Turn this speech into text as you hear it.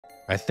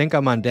I think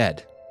I'm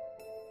undead.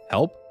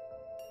 Help?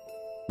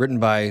 Written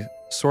by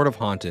Sort of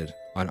Haunted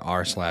on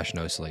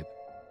r/nosleep.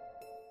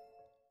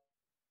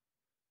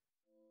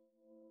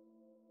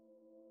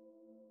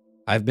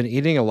 I've been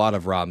eating a lot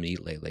of raw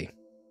meat lately.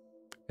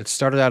 It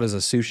started out as a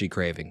sushi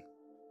craving,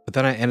 but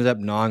then I ended up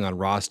gnawing on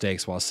raw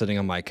steaks while sitting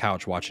on my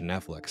couch watching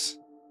Netflix.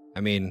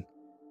 I mean,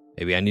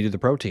 maybe I needed the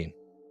protein.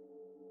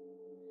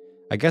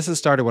 I guess it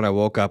started when I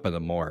woke up in the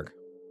morgue,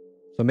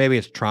 so maybe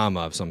it's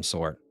trauma of some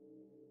sort.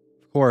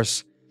 Of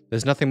course,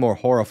 there's nothing more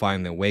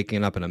horrifying than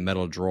waking up in a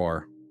metal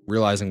drawer,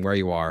 realizing where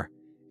you are,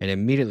 and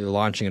immediately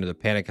launching into the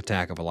panic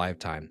attack of a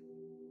lifetime.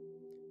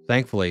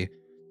 Thankfully,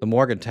 the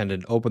morgue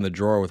attendant opened the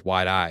drawer with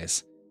wide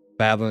eyes,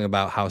 babbling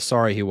about how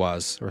sorry he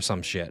was or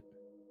some shit.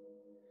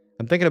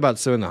 I'm thinking about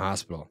suing the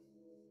hospital,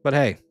 but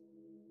hey,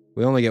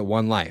 we only get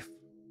one life,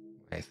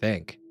 I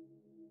think.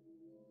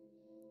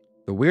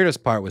 The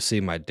weirdest part was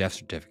seeing my death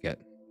certificate.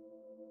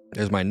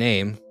 There's my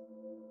name,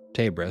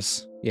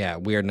 Tabris. Yeah,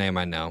 weird name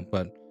I know,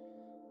 but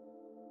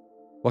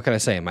what can I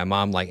say? My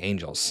mom liked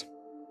angels.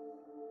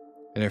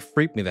 And it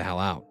freaked me the hell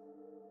out.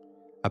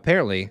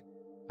 Apparently,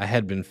 I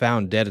had been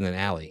found dead in an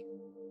alley.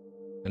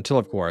 Until,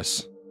 of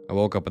course, I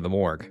woke up in the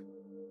morgue.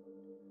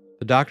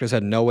 The doctors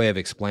had no way of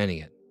explaining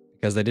it,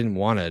 because they didn't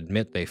want to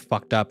admit they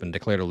fucked up and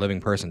declared a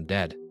living person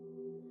dead.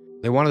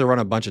 They wanted to run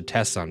a bunch of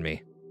tests on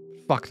me.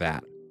 Fuck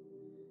that.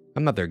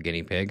 I'm not their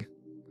guinea pig.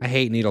 I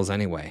hate needles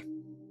anyway.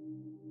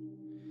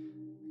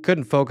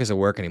 Couldn't focus at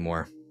work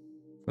anymore,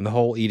 and the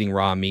whole eating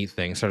raw meat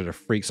thing started to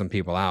freak some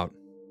people out.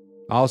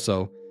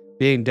 Also,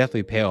 being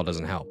deathly pale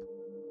doesn't help.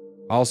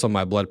 Also,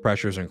 my blood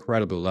pressure is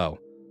incredibly low,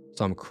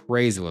 so I'm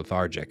crazy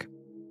lethargic.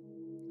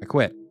 I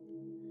quit,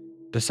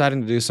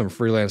 deciding to do some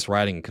freelance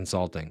writing and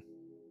consulting.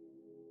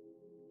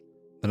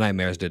 The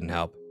nightmares didn't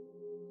help.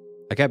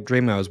 I kept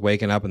dreaming I was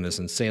waking up in this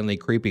insanely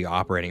creepy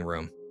operating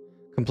room,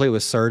 complete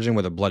with surgeon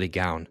with a bloody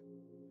gown.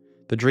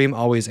 The dream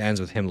always ends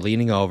with him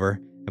leaning over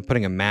and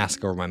putting a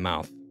mask over my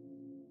mouth.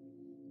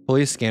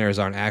 Police scanners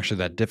aren't actually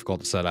that difficult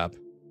to set up.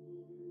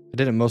 I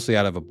did it mostly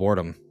out of a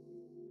boredom,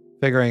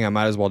 figuring I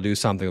might as well do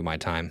something with my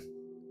time.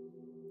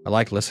 I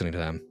liked listening to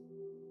them,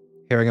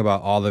 hearing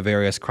about all the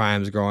various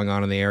crimes going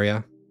on in the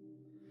area.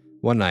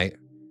 One night,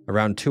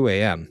 around 2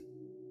 a.m.,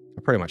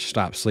 I pretty much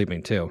stopped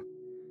sleeping too,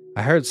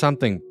 I heard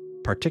something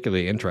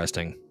particularly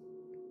interesting.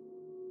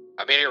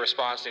 Immediate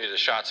response needed to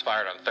shots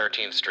fired on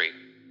 13th Street.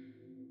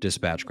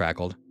 Dispatch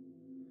crackled.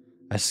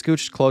 I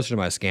scooched closer to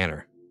my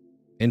scanner,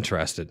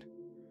 interested.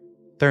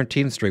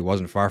 13th Street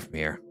wasn't far from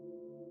here.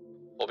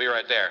 We'll be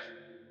right there,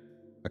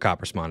 a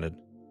cop responded.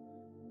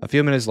 A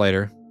few minutes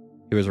later,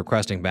 he was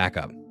requesting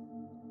backup.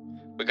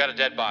 We got a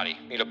dead body.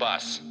 Need a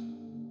bus.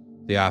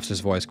 The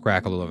officer's voice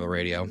crackled over the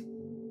radio.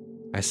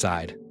 I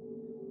sighed.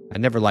 I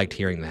never liked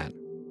hearing that.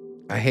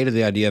 I hated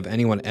the idea of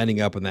anyone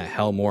ending up in that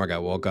hell morgue I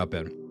woke up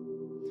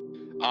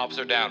in.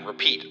 Officer down.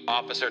 Repeat.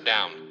 Officer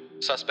down.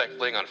 Suspect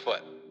fleeing on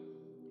foot,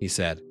 he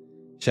said,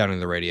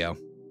 shouting the radio.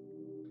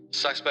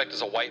 Suspect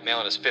is a white male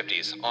in his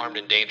 50s, armed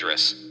and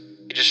dangerous.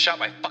 He just shot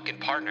my fucking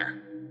partner.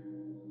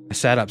 I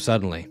sat up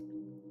suddenly.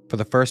 For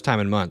the first time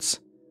in months,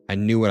 I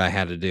knew what I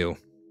had to do.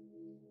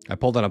 I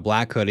pulled on a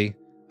black hoodie,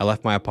 I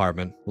left my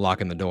apartment,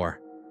 locking the door.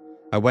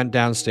 I went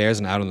downstairs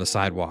and out on the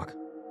sidewalk,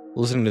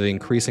 listening to the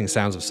increasing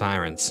sounds of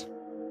sirens.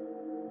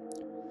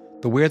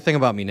 The weird thing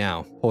about me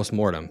now,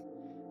 post-mortem,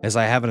 is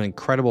I have an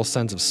incredible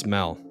sense of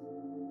smell.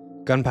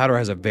 Gunpowder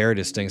has a very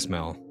distinct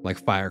smell,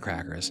 like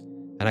firecrackers,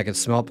 and I could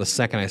smell it the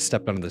second I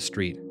stepped onto the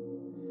street.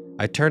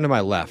 I turned to my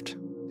left,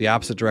 the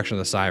opposite direction of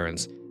the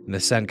sirens, and the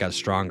scent got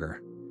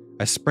stronger.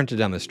 I sprinted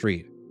down the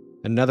street.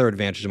 Another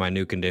advantage of my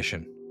new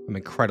condition. I'm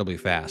incredibly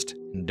fast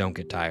and don't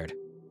get tired.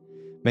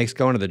 Makes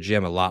going to the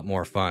gym a lot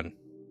more fun.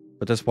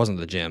 But this wasn't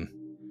the gym.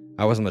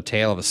 I was on the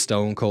tail of a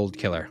stone-cold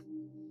killer.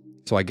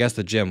 So I guess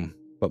the gym,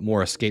 but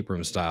more escape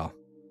room style.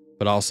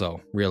 But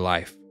also real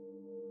life.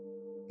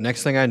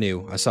 Next thing I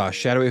knew, I saw a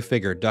shadowy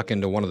figure duck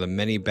into one of the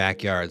many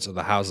backyards of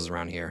the houses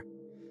around here.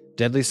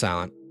 Deadly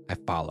silent, I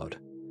followed.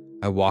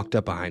 I walked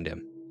up behind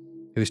him.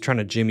 He was trying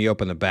to jimmy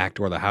open the back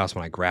door of the house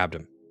when I grabbed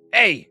him.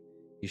 Hey!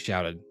 He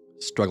shouted,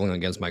 struggling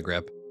against my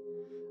grip.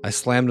 I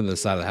slammed into the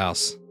side of the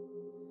house.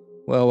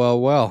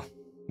 Well,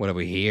 what have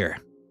we here?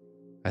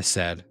 I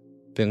said,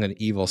 feeling an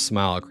evil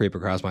smile creep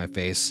across my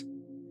face.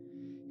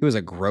 He was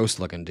a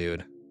gross-looking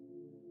dude,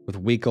 with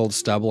weak old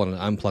stubble and an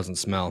unpleasant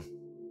smell.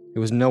 He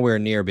was nowhere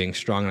near being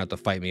strong enough to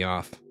fight me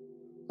off.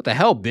 What the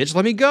hell, bitch?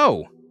 Let me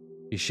go!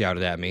 He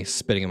shouted at me,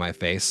 spitting in my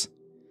face.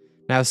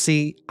 Now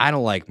see, I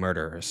don't like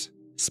murderers,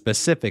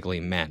 specifically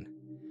men.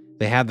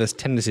 They have this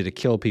tendency to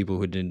kill people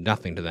who did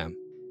nothing to them,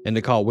 and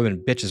to call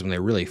women bitches when they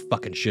really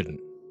fucking shouldn't.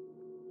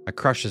 I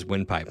crushed his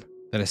windpipe,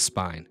 then his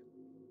spine.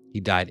 He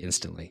died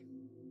instantly.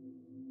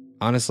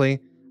 Honestly,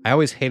 I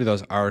always hated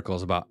those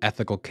articles about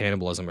ethical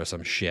cannibalism or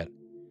some shit.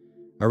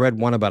 I read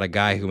one about a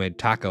guy who made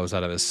tacos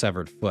out of his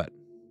severed foot.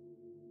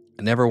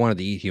 I never wanted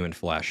to eat human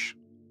flesh,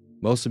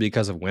 mostly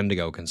because of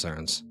Wendigo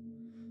concerns.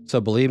 So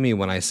believe me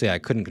when I say I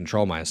couldn't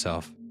control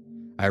myself.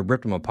 I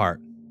ripped him apart,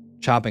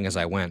 chopping as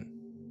I went.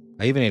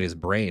 I even ate his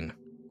brain,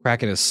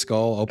 cracking his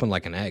skull open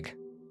like an egg.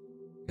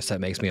 Guess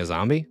that makes me a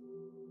zombie?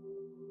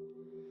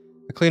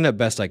 I cleaned up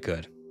best I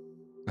could.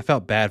 I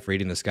felt bad for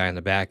eating this guy in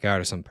the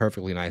backyard of some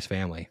perfectly nice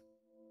family.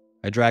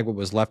 I dragged what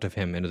was left of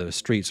him into the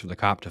streets for the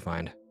cop to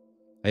find.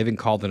 I even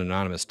called an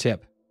anonymous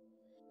tip.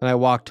 Then I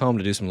walked home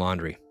to do some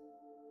laundry.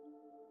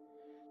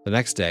 The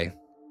next day,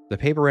 the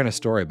paper ran a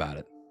story about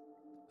it.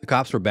 The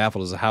cops were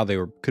baffled as to how they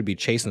could be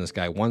chasing this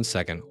guy one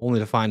second, only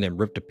to find him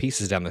ripped to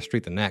pieces down the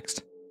street the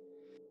next.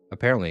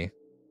 Apparently,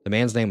 the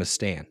man's name was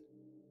Stan,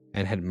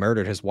 and had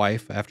murdered his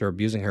wife after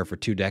abusing her for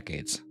 2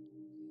 decades.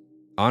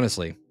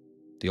 Honestly,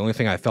 the only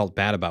thing I felt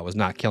bad about was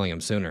not killing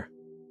him sooner.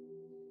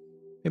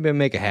 Maybe I'll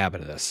make a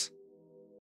habit of this.